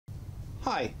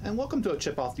Hi, and welcome to a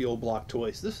Chip Off the Old Block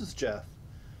Toys. This is Jeff.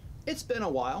 It's been a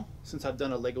while since I've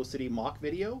done a Lego City MOC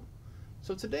video,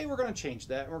 so today we're going to change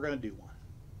that and we're going to do one.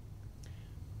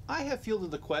 I have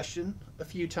fielded the question a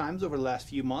few times over the last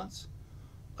few months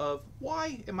of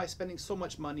why am I spending so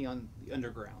much money on the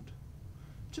underground?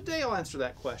 Today I'll answer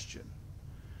that question.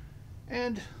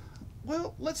 And,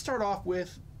 well, let's start off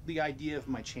with the idea of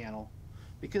my channel,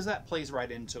 because that plays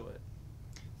right into it.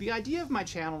 The idea of my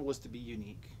channel was to be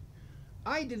unique.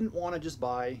 I didn't want to just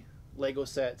buy Lego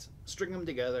sets, string them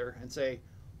together, and say,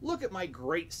 look at my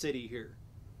great city here.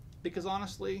 Because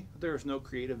honestly, there's no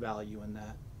creative value in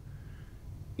that.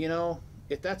 You know,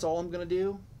 if that's all I'm going to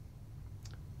do,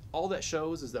 all that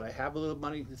shows is that I have a little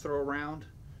money to throw around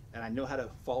and I know how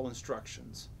to follow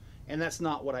instructions. And that's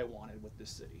not what I wanted with this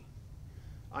city.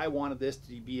 I wanted this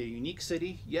to be a unique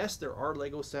city. Yes, there are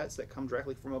Lego sets that come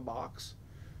directly from a box,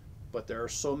 but there are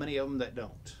so many of them that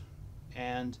don't.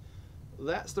 And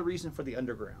that's the reason for the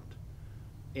underground.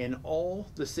 In all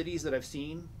the cities that I've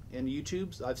seen in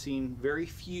YouTubes, I've seen very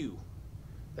few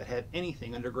that had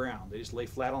anything underground. They just lay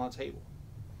flat on a table.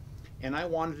 And I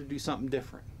wanted to do something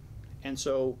different. And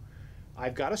so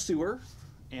I've got a sewer,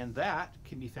 and that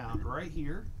can be found right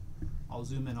here. I'll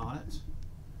zoom in on it.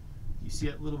 You see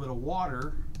a little bit of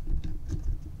water.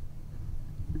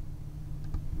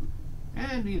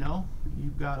 And you know,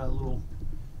 you've got a little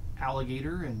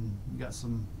alligator, and you got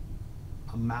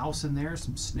a mouse in there,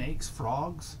 some snakes,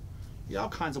 frogs, all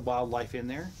kinds of wildlife in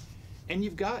there. And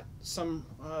you've got some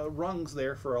rungs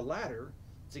there for a ladder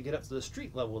to get up to the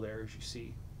street level there, as you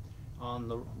see on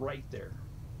the right there.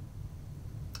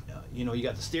 You know, you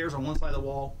got the stairs on one side of the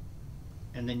wall,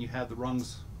 and then you have the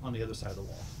rungs on the other side of the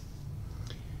wall.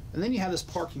 And then you have this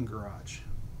parking garage.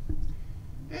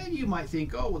 And you might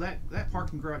think, oh, well, that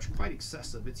parking garage is quite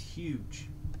excessive. It's huge.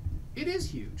 It is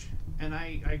huge, and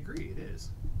I agree, it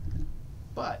is.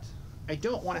 But I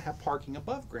don't want to have parking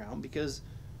above ground, because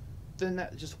then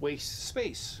that just wastes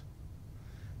space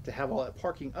to have all that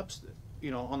parking up,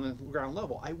 you know, on the ground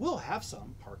level. I will have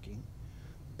some parking,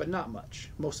 but not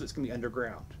much. Most of it's going to be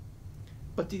underground.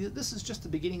 But this is just the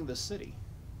beginning of the city.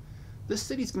 This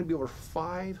city is going to be over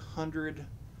 500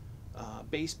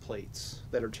 base plates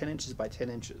that are 10 inches by 10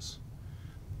 inches.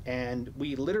 And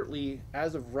we literally,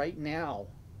 as of right now,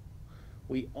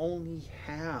 we only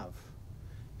have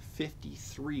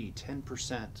 53,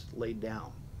 10% laid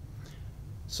down.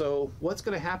 So what's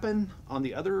going to happen on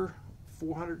the other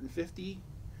 450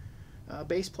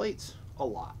 base plates? A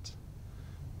lot.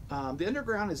 The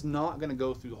underground is not going to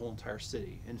go through the whole entire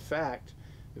city. In fact,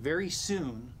 very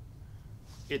soon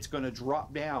it's going to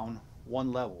drop down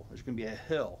one level. There's going to be a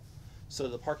hill. So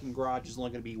the parking garage is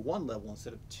only going to be one level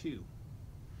instead of two.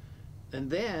 And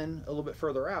then a little bit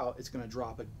further out, it's going to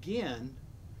drop again,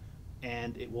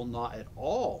 and it will not at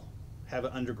all have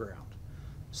an underground.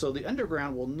 So the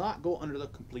underground will not go under the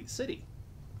complete city.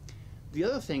 The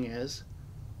other thing is,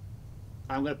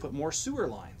 I'm going to put more sewer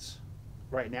lines.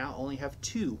 Right now I only have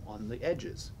two on the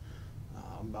edges,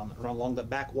 along the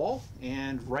back wall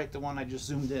and right the one I just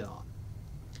zoomed in on.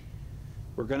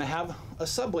 We're going to have a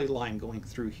subway line going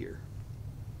through here.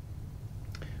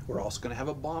 We're also going to have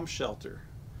a bomb shelter.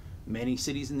 Many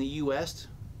cities in the US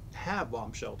have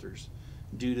bomb shelters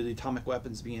due to the atomic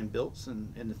weapons being built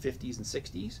in the 50s and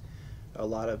 60s. A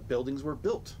lot of buildings were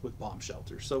built with bomb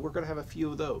shelters, so we're going to have a few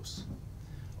of those.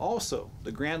 Also,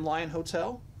 the Grand Lion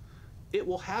Hotel, it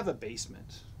will have a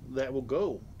basement that will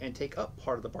go and take up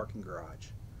part of the parking garage.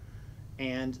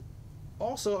 And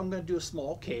also I'm going to do a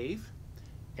small cave,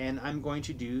 and I'm going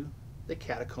to do the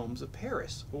Catacombs of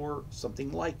Paris, or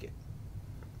something like it.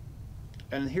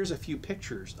 And here's a few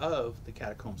pictures of the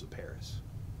Catacombs of Paris.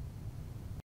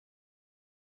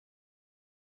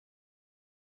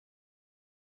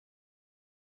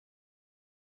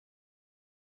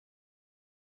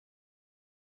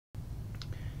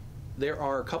 There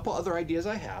are a couple other ideas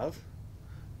I have,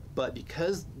 but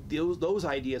because those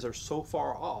ideas are so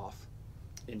far off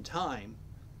in time,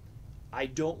 I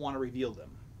don't want to reveal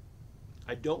them.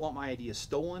 I don't want my idea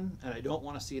stolen, and I don't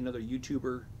want to see another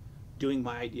YouTuber doing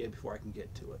my idea before I can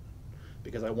get to it,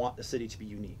 because I want the city to be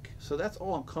unique. So that's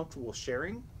all I'm comfortable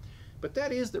sharing, but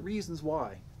that is the reasons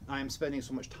why I'm spending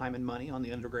so much time and money on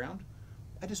the underground.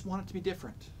 I just want it to be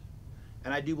different,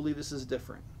 and I do believe this is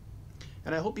different.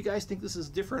 And I hope you guys think this is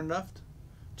different enough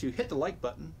to hit the like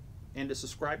button and to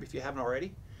subscribe if you haven't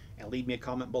already, and leave me a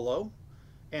comment below.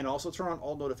 And also turn on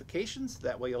all notifications.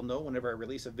 That way you'll know whenever I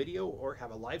release a video or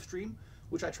have a live stream,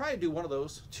 which I try to do one of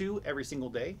those 2 every single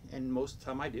day, and most of the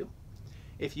time I do.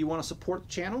 If you want to support the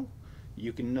channel,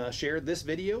 you can share this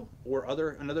video or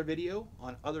another video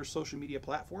on other social media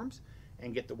platforms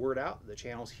and get the word out. The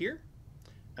channel's here.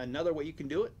 Another way you can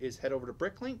do it is head over to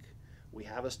Bricklink. We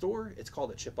have a store. It's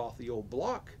called a Chip Off the Old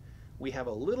Block. We have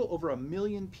a little over 1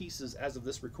 million pieces as of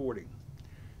this recording.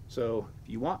 So if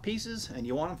you want pieces and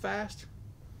you want them fast,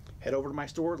 head over to my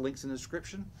store. Links in the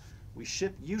description. We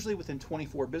ship usually within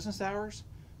 24 business hours.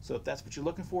 So if that's what you're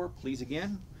looking for, please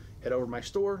again, head over to my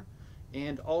store.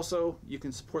 And also you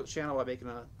can support the channel by making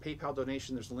a PayPal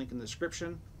donation. There's a link in the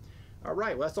description. All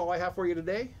right, well, that's all I have for you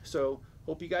today. So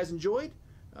hope you guys enjoyed.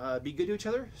 Be good to each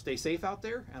other. Stay safe out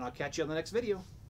there, and I'll catch you on the next video.